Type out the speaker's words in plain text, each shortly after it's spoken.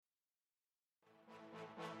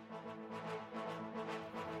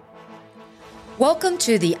Welcome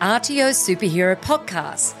to the RTO Superhero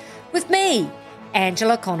Podcast with me,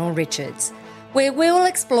 Angela Connell-Richards, where we'll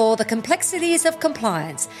explore the complexities of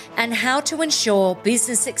compliance and how to ensure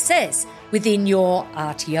business success within your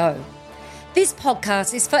RTO. This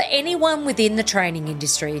podcast is for anyone within the training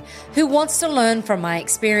industry who wants to learn from my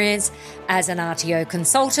experience as an RTO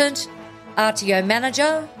consultant, RTO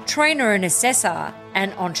manager, trainer and assessor,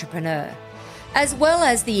 and entrepreneur, as well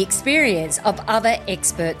as the experience of other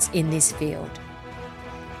experts in this field.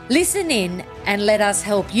 Listen in and let us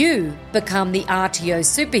help you become the RTO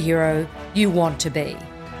superhero you want to be.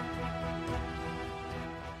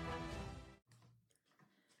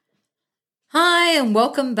 Hi, and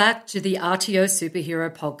welcome back to the RTO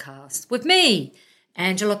Superhero Podcast with me,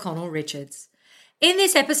 Angela Connell-Richards. In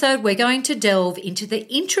this episode, we're going to delve into the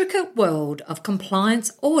intricate world of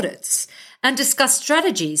compliance audits and discuss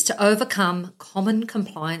strategies to overcome common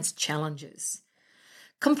compliance challenges.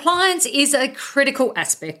 Compliance is a critical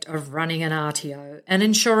aspect of running an RTO and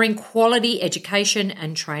ensuring quality education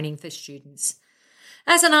and training for students.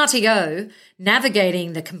 As an RTO,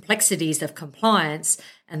 navigating the complexities of compliance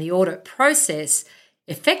and the audit process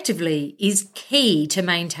effectively is key to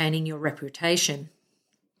maintaining your reputation,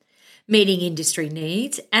 meeting industry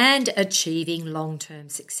needs, and achieving long-term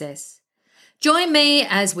success. Join me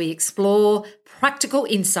as we explore practical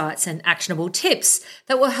insights and actionable tips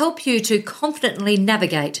that will help you to confidently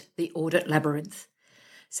navigate the audit labyrinth.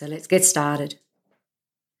 So let's get started.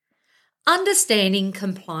 Understanding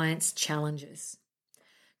compliance challenges.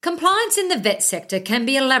 Compliance in the vet sector can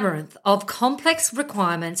be a labyrinth of complex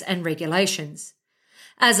requirements and regulations.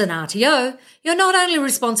 As an RTO, you're not only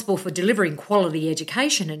responsible for delivering quality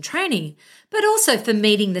education and training, but also for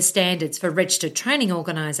meeting the standards for registered training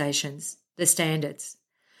organisations, the standards,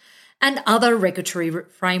 and other regulatory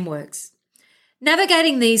frameworks.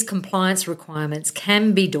 Navigating these compliance requirements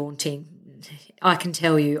can be daunting. I can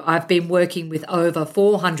tell you, I've been working with over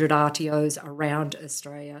 400 RTOs around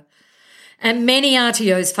Australia, and many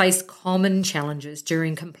RTOs face common challenges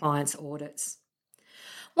during compliance audits.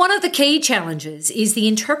 One of the key challenges is the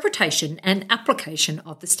interpretation and application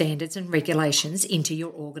of the standards and regulations into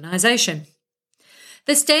your organisation.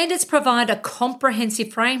 The standards provide a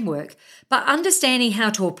comprehensive framework, but understanding how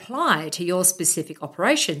to apply to your specific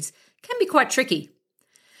operations can be quite tricky.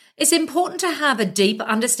 It's important to have a deep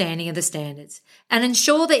understanding of the standards and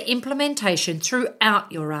ensure their implementation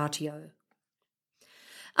throughout your RTO.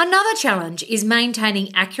 Another challenge is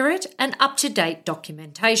maintaining accurate and up-to-date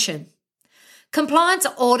documentation. Compliance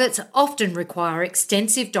audits often require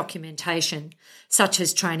extensive documentation, such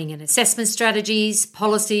as training and assessment strategies,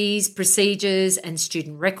 policies, procedures, and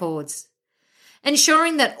student records.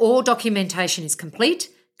 Ensuring that all documentation is complete,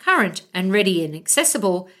 current, and ready and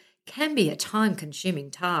accessible can be a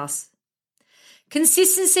time-consuming task.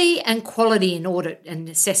 Consistency and quality in audit and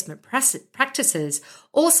assessment practices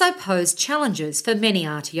also pose challenges for many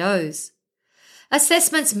RTOs.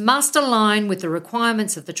 Assessments must align with the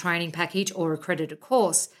requirements of the training package or accredited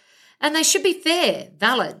course, and they should be fair,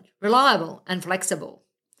 valid, reliable, and flexible.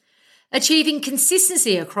 Achieving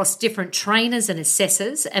consistency across different trainers and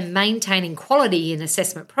assessors and maintaining quality in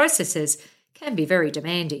assessment processes can be very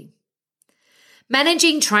demanding.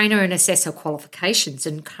 Managing trainer and assessor qualifications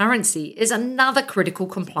and currency is another critical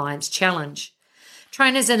compliance challenge.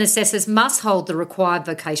 Trainers and assessors must hold the required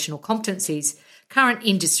vocational competencies, current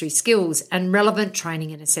industry skills, and relevant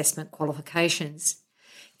training and assessment qualifications.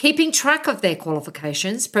 Keeping track of their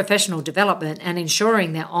qualifications, professional development, and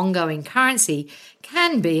ensuring their ongoing currency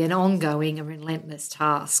can be an ongoing and relentless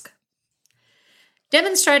task.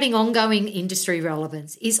 Demonstrating ongoing industry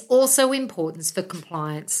relevance is also important for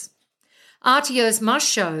compliance. RTOs must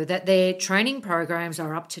show that their training programs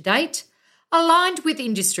are up to date, aligned with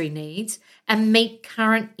industry needs, and meet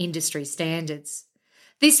current industry standards.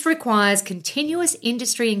 This requires continuous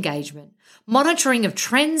industry engagement, monitoring of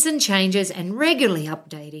trends and changes, and regularly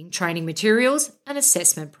updating training materials and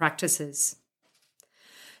assessment practices.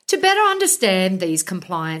 To better understand these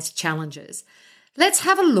compliance challenges, let's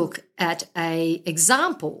have a look at an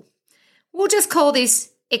example. We'll just call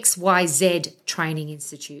this XYZ Training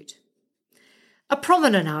Institute. A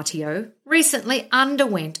prominent RTO recently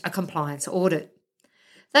underwent a compliance audit.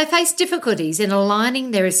 They faced difficulties in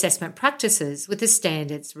aligning their assessment practices with the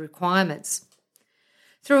standards requirements.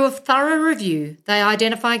 Through a thorough review, they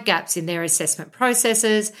identified gaps in their assessment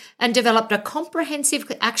processes and developed a comprehensive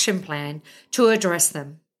action plan to address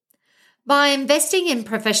them. By investing in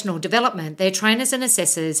professional development, their trainers and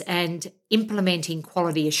assessors, and implementing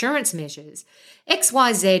quality assurance measures,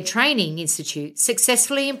 XYZ Training Institute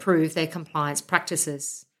successfully improved their compliance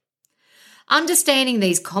practices. Understanding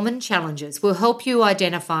these common challenges will help you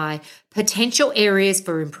identify potential areas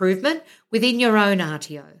for improvement within your own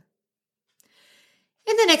RTO.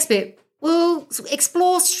 In the next bit, we'll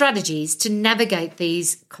explore strategies to navigate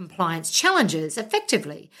these compliance challenges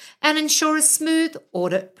effectively and ensure a smooth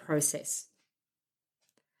audit process.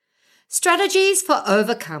 Strategies for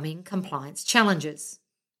overcoming compliance challenges.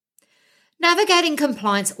 Navigating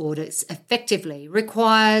compliance audits effectively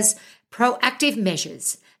requires proactive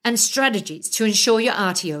measures and strategies to ensure your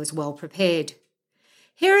RTO is well prepared.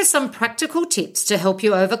 Here are some practical tips to help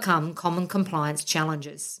you overcome common compliance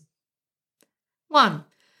challenges. 1.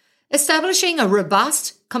 Establishing a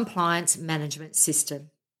robust compliance management system.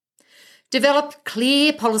 Develop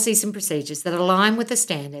clear policies and procedures that align with the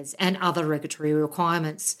standards and other regulatory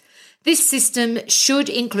requirements. This system should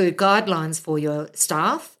include guidelines for your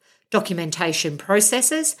staff, documentation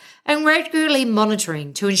processes, and regularly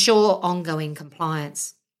monitoring to ensure ongoing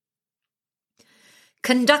compliance.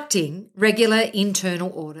 Conducting regular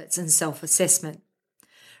internal audits and self-assessment.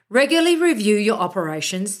 Regularly review your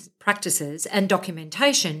operations, practices, and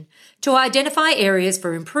documentation to identify areas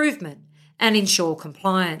for improvement and ensure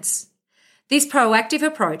compliance. This proactive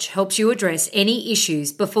approach helps you address any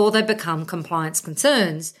issues before they become compliance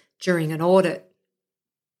concerns during an audit.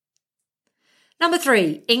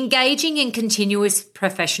 3, engaging in continuous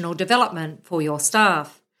professional development for your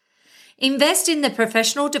staff. Invest in the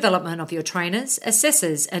professional development of your trainers,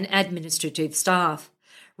 assessors, and administrative staff.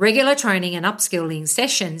 Regular training and upskilling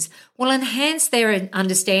sessions will enhance their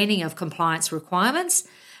understanding of compliance requirements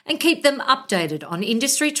and keep them updated on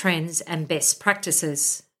industry trends and best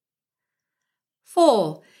practices.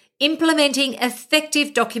 4. Implementing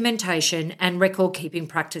effective documentation and record-keeping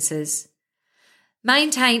practices.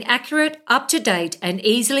 Maintain accurate, up-to-date, and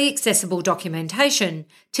easily accessible documentation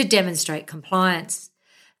to demonstrate compliance.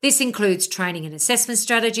 This includes training and assessment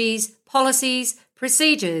strategies, policies,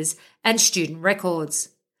 procedures, and student records.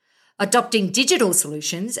 Adopting digital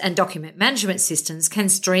solutions and document management systems can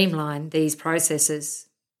streamline these processes.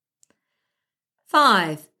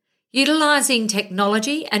 5. Utilising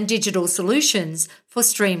technology and digital solutions for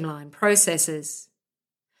streamlined processes.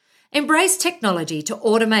 Embrace technology to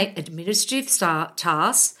automate administrative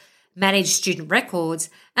tasks, manage student records,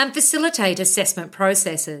 and facilitate assessment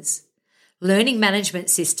processes. Learning management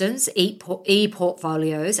systems,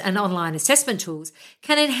 e-portfolios, and online assessment tools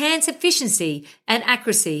can enhance efficiency and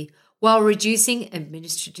accuracy while reducing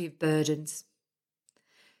administrative burdens.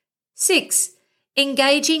 6.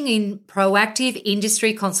 Engaging in proactive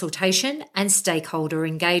industry consultation and stakeholder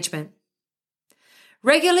engagement.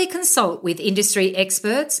 Regularly consult with industry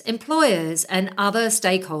experts, employers, and other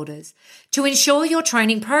stakeholders to ensure your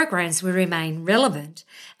training programs will remain relevant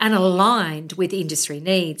and aligned with industry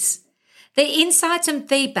needs. Their insights and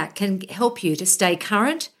feedback can help you to stay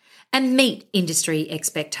current and meet industry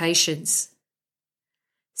expectations.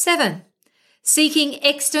 7. Seeking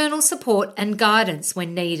external support and guidance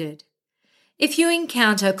when needed. If you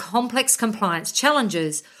encounter complex compliance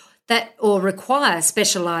challenges or require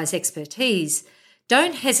specialised expertise,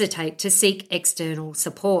 don't hesitate to seek external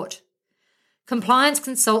support. Compliance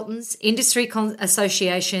consultants, industry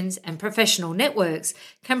associations, and professional networks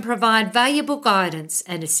can provide valuable guidance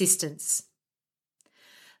and assistance.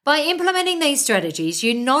 By implementing these strategies,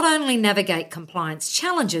 you not only navigate compliance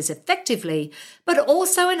challenges effectively, but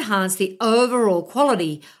also enhance the overall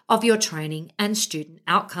quality of your training and student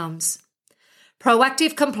outcomes.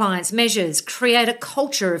 Proactive compliance measures create a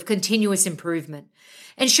culture of continuous improvement,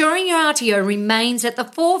 ensuring your RTO remains at the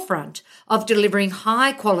forefront of delivering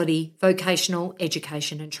high-quality vocational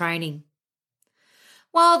education and training.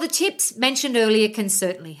 While the tips mentioned earlier can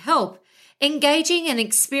certainly help, engaging an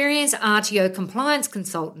experienced RTO compliance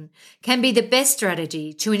consultant can be the best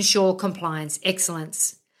strategy to ensure compliance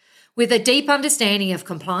excellence. With a deep understanding of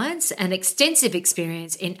compliance and extensive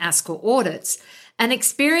experience in ASCL audits, an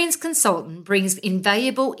experienced consultant brings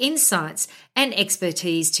invaluable insights and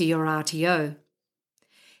expertise to your RTO.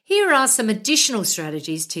 Here are some additional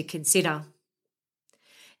strategies to consider.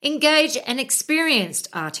 Engage an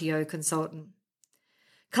experienced RTO consultant.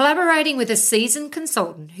 Collaborating with a seasoned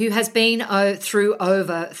consultant who has been through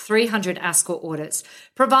over 300 ASCL audits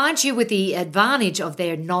provides you with the advantage of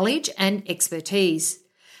their knowledge and expertise.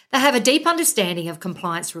 They have a deep understanding of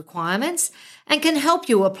compliance requirements and can help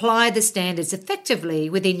you apply the standards effectively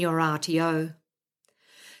within your RTO.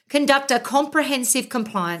 Conduct a comprehensive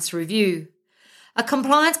compliance review. A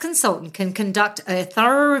compliance consultant can conduct a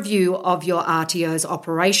thorough review of your RTO's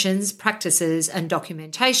operations, practices, and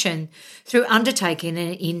documentation through undertaking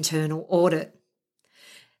an internal audit.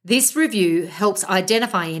 This review helps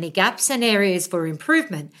identify any gaps and areas for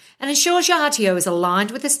improvement and ensures your RTO is aligned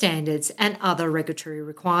with the standards and other regulatory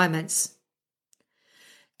requirements.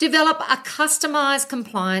 Develop a customised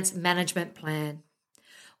compliance management plan.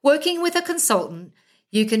 Working with a consultant,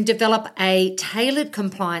 you can develop a tailored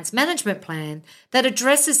compliance management plan that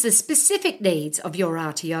addresses the specific needs of your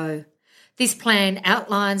RTO. This plan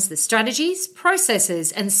outlines the strategies,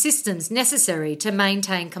 processes, and systems necessary to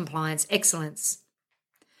maintain compliance excellence.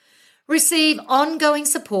 Receive ongoing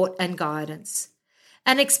support and guidance.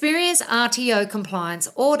 An experienced RTO compliance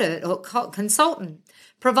audit or consultant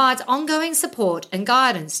provides ongoing support and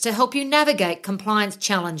guidance to help you navigate compliance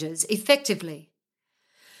challenges effectively.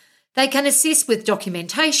 They can assist with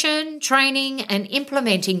documentation, training, and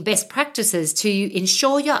implementing best practices to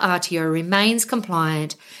ensure your RTO remains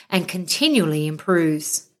compliant and continually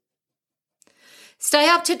improves. Stay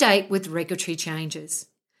up to date with regulatory changes.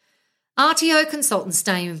 RTO consultants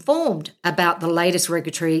stay informed about the latest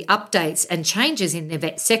regulatory updates and changes in the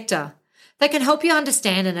vet sector. They can help you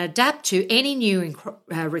understand and adapt to any new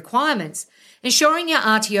requirements, ensuring your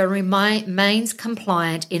RTO remains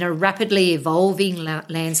compliant in a rapidly evolving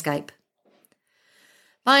landscape.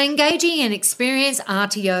 By engaging an experienced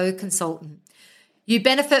RTO consultant, you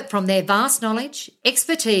benefit from their vast knowledge,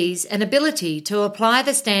 expertise, and ability to apply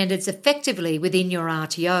the standards effectively within your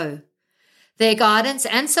RTO. Their guidance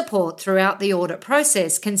and support throughout the audit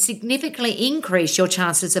process can significantly increase your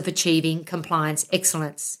chances of achieving compliance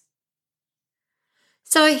excellence.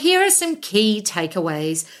 So here are some key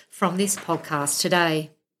takeaways from this podcast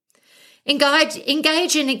today.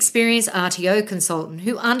 Engage an experienced RTO consultant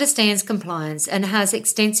who understands compliance and has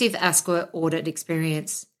extensive ASQA audit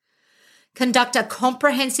experience. Conduct a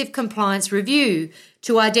comprehensive compliance review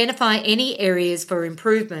to identify any areas for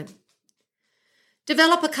improvement.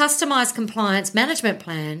 Develop a customised compliance management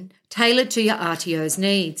plan tailored to your RTO's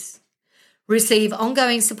needs. Receive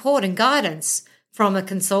ongoing support and guidance from a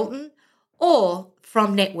consultant or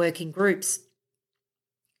from networking groups.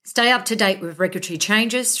 Stay up to date with regulatory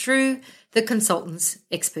changes through the consultant's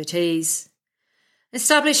expertise.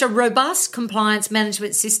 Establish a robust compliance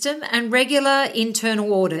management system and regular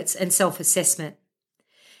internal audits and self-assessment.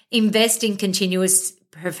 Invest in continuous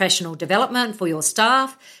professional development for your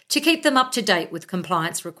staff to keep them up to date with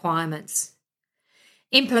compliance requirements.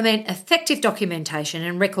 Implement effective documentation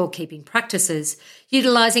and record-keeping practices,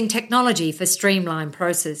 utilising technology for streamlined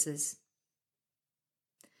processes.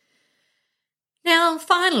 Now,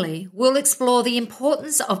 finally, we'll explore the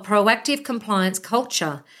importance of proactive compliance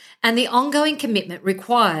culture and the ongoing commitment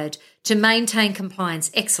required to maintain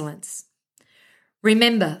compliance excellence.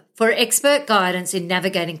 Remember, for expert guidance in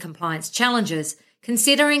navigating compliance challenges,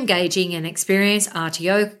 consider engaging an experienced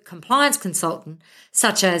RTO compliance consultant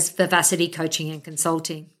such as Vivacity Coaching and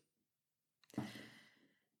Consulting.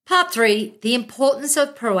 Part 3, the importance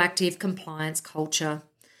of proactive compliance culture.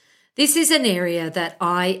 This is an area that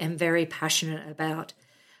I am very passionate about.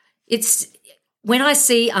 It's when I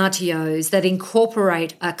see RTOs that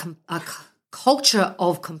incorporate a culture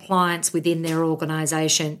of compliance within their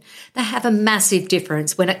organisation, they have a massive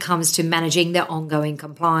difference when it comes to managing their ongoing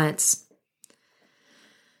compliance.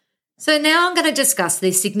 So now I'm going to discuss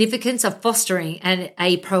the significance of fostering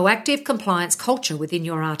a proactive compliance culture within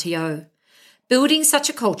your RTO. Building such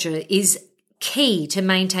a culture is key to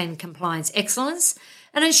maintain compliance excellence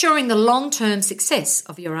and ensuring the long-term success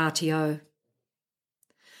of your RTO.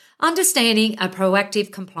 Understanding a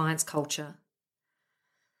proactive compliance culture.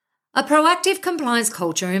 A proactive compliance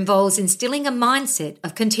culture involves instilling a mindset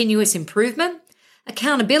of continuous improvement,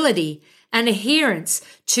 accountability, and adherence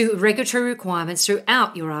to regulatory requirements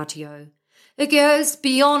throughout your RTO. It goes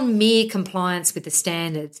beyond mere compliance with the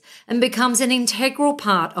standards and becomes an integral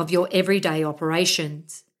part of your everyday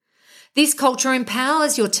operations. This culture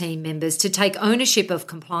empowers your team members to take ownership of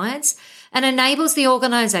compliance and enables the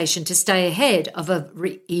organisation to stay ahead of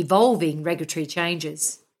evolving regulatory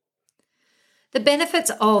changes. The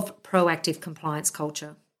benefits of proactive compliance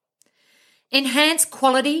culture. Enhance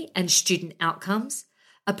quality and student outcomes.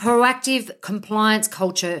 A proactive compliance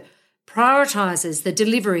culture prioritises the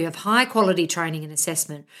delivery of high-quality training and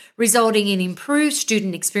assessment, resulting in improved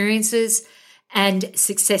student experiences and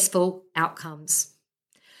successful outcomes.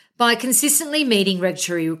 By consistently meeting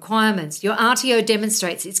regulatory requirements, your RTO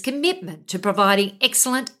demonstrates its commitment to providing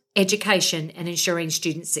excellent education and ensuring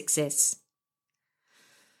student success.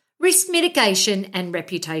 Risk mitigation and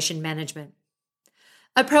reputation management.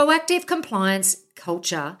 A proactive compliance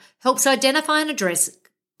culture helps identify and address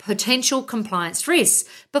potential compliance risks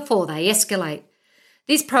before they escalate.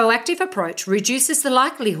 This proactive approach reduces the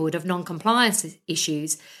likelihood of non-compliance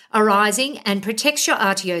issues arising and protects your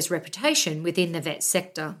RTO's reputation within the vet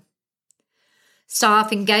sector.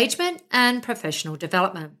 Staff engagement and professional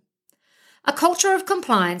development. A culture of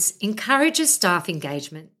compliance encourages staff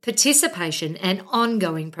engagement, participation, and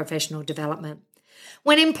ongoing professional development.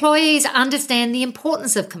 When employees understand the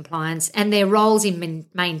importance of compliance and their roles in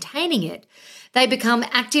maintaining it, they become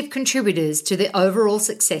active contributors to the overall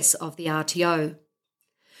success of the RTO.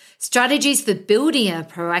 Strategies for building a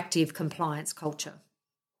proactive compliance culture.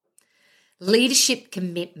 Leadership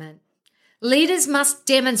commitment. Leaders must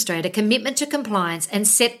demonstrate a commitment to compliance and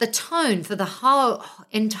set the tone for the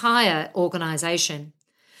entire organisation.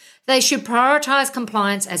 They should prioritise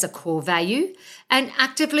compliance as a core value and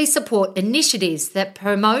actively support initiatives that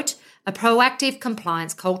promote a proactive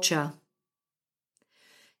compliance culture.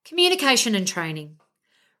 Communication and training.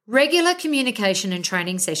 Regular communication and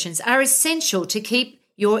training sessions are essential to keep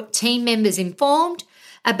your team members informed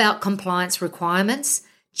about compliance requirements,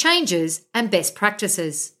 changes, and best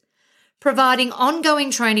practices. Providing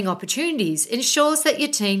ongoing training opportunities ensures that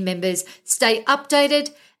your team members stay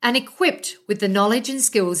updated and equipped with the knowledge and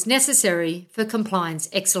skills necessary for compliance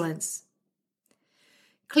excellence.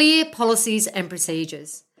 Clear policies and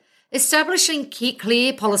procedures. Establishing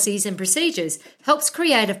clear policies and procedures helps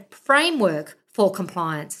create a framework for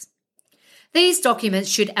compliance. These documents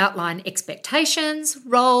should outline expectations,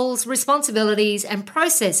 roles, responsibilities, and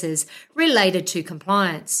processes related to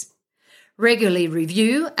compliance. Regularly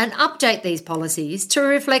review and update these policies to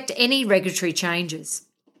reflect any regulatory changes.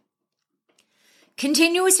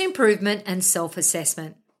 Continuous improvement and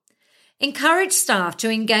self-assessment. Encourage staff to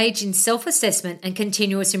engage in self-assessment and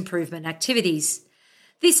continuous improvement activities.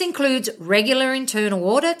 This includes regular internal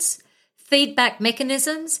audits, feedback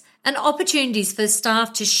mechanisms, and opportunities for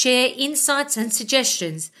staff to share insights and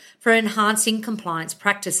suggestions for enhancing compliance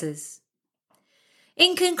practices.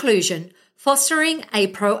 In conclusion, fostering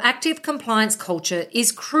a proactive compliance culture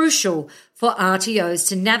is crucial for RTOs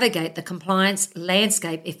to navigate the compliance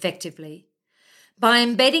landscape effectively. By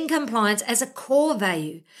embedding compliance as a core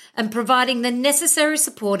value and providing the necessary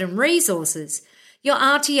support and resources, your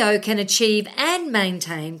RTO can achieve and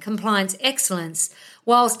maintain compliance excellence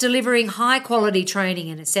whilst delivering high-quality training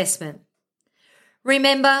and assessment.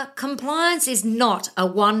 Remember, compliance is not a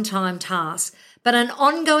one-time task, but an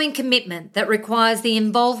ongoing commitment that requires the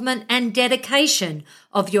involvement and dedication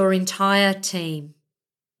of your entire team.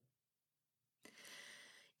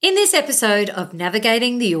 In this episode of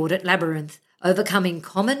Navigating the Audit Labyrinth, Overcoming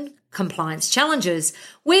Common Compliance Challenges,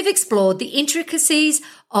 we've explored the intricacies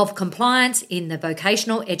of compliance in the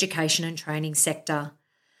vocational education and training sector.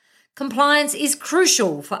 Compliance is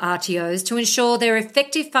crucial for RTOs to ensure their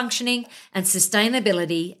effective functioning and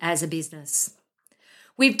sustainability as a business.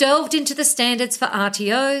 We've delved into the standards for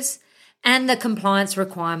RTOs and the compliance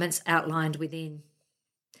requirements outlined within.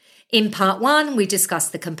 In Part 1, we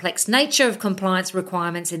discussed the complex nature of compliance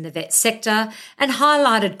requirements in the vet sector and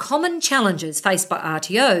highlighted common challenges faced by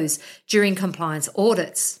RTOs during compliance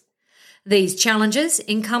audits. These challenges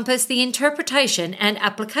encompass the interpretation and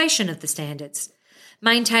application of the standards,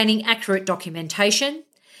 maintaining accurate documentation,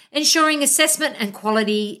 ensuring assessment and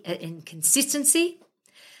quality and consistency,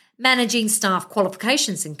 managing staff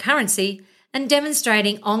qualifications and currency, and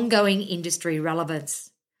demonstrating ongoing industry relevance.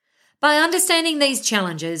 By understanding these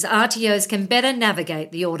challenges, RTOs can better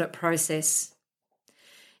navigate the audit process.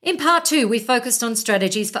 In Part 2, we focused on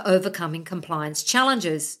strategies for overcoming compliance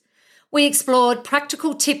challenges. We explored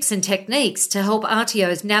practical tips and techniques to help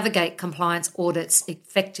RTOs navigate compliance audits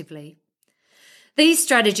effectively. These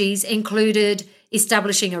strategies included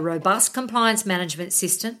establishing a robust compliance management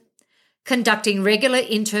system, conducting regular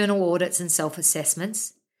internal audits and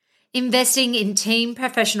self-assessments, investing in team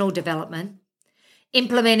professional development,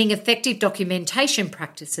 implementing effective documentation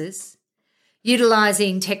practices,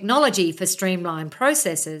 utilising technology for streamlined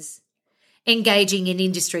processes, engaging in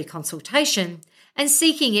industry consultation, and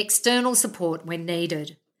seeking external support when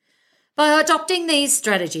needed. By adopting these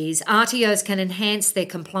strategies, RTOs can enhance their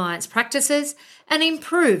compliance practices and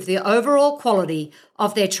improve the overall quality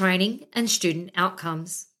of their training and student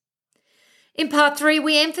outcomes. In Part 3,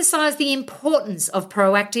 we emphasised the importance of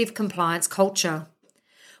proactive compliance culture.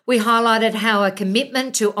 We highlighted how a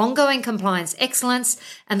commitment to ongoing compliance excellence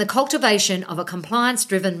and the cultivation of a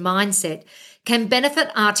compliance-driven mindset can benefit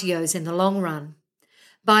RTOs in the long run.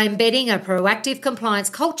 By embedding a proactive compliance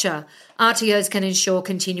culture, RTOs can ensure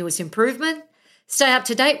continuous improvement, stay up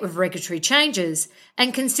to date with regulatory changes,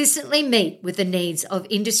 and consistently meet with the needs of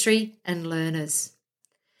industry and learners.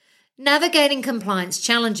 Navigating compliance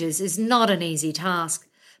challenges is not an easy task,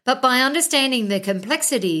 But by understanding the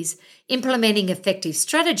complexities, implementing effective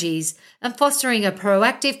strategies, and fostering a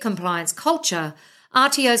proactive compliance culture,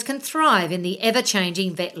 RTOs can thrive in the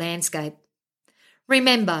ever-changing vet landscape.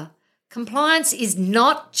 Remember, compliance is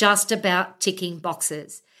not just about ticking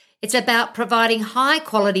boxes. It's about providing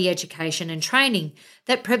high-quality education and training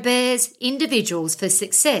that prepares individuals for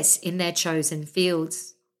success in their chosen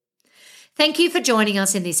fields. Thank you for joining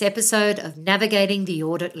us in this episode of Navigating the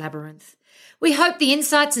Audit Labyrinth. We hope the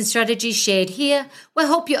insights and strategies shared here will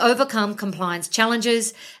help you overcome compliance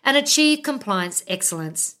challenges and achieve compliance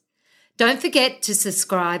excellence. Don't forget to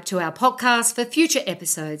subscribe to our podcast for future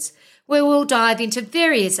episodes, where we'll dive into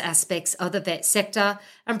various aspects of the vet sector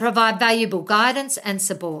and provide valuable guidance and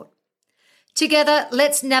support. Together,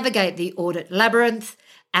 let's navigate the audit labyrinth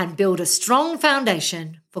and build a strong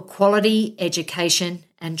foundation for quality education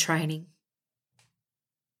and training.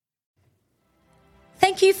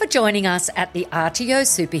 Thank you for joining us at the RTO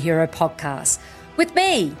Superhero Podcast with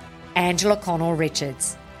me, Angela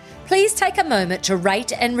Connell-Richards. Please take a moment to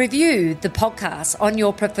rate and review the podcast on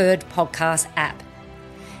your preferred podcast app.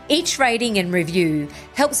 Each rating and review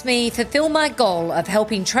helps me fulfill my goal of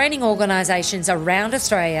helping training organisations around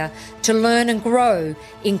Australia to learn and grow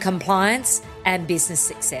in compliance and business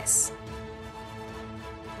success.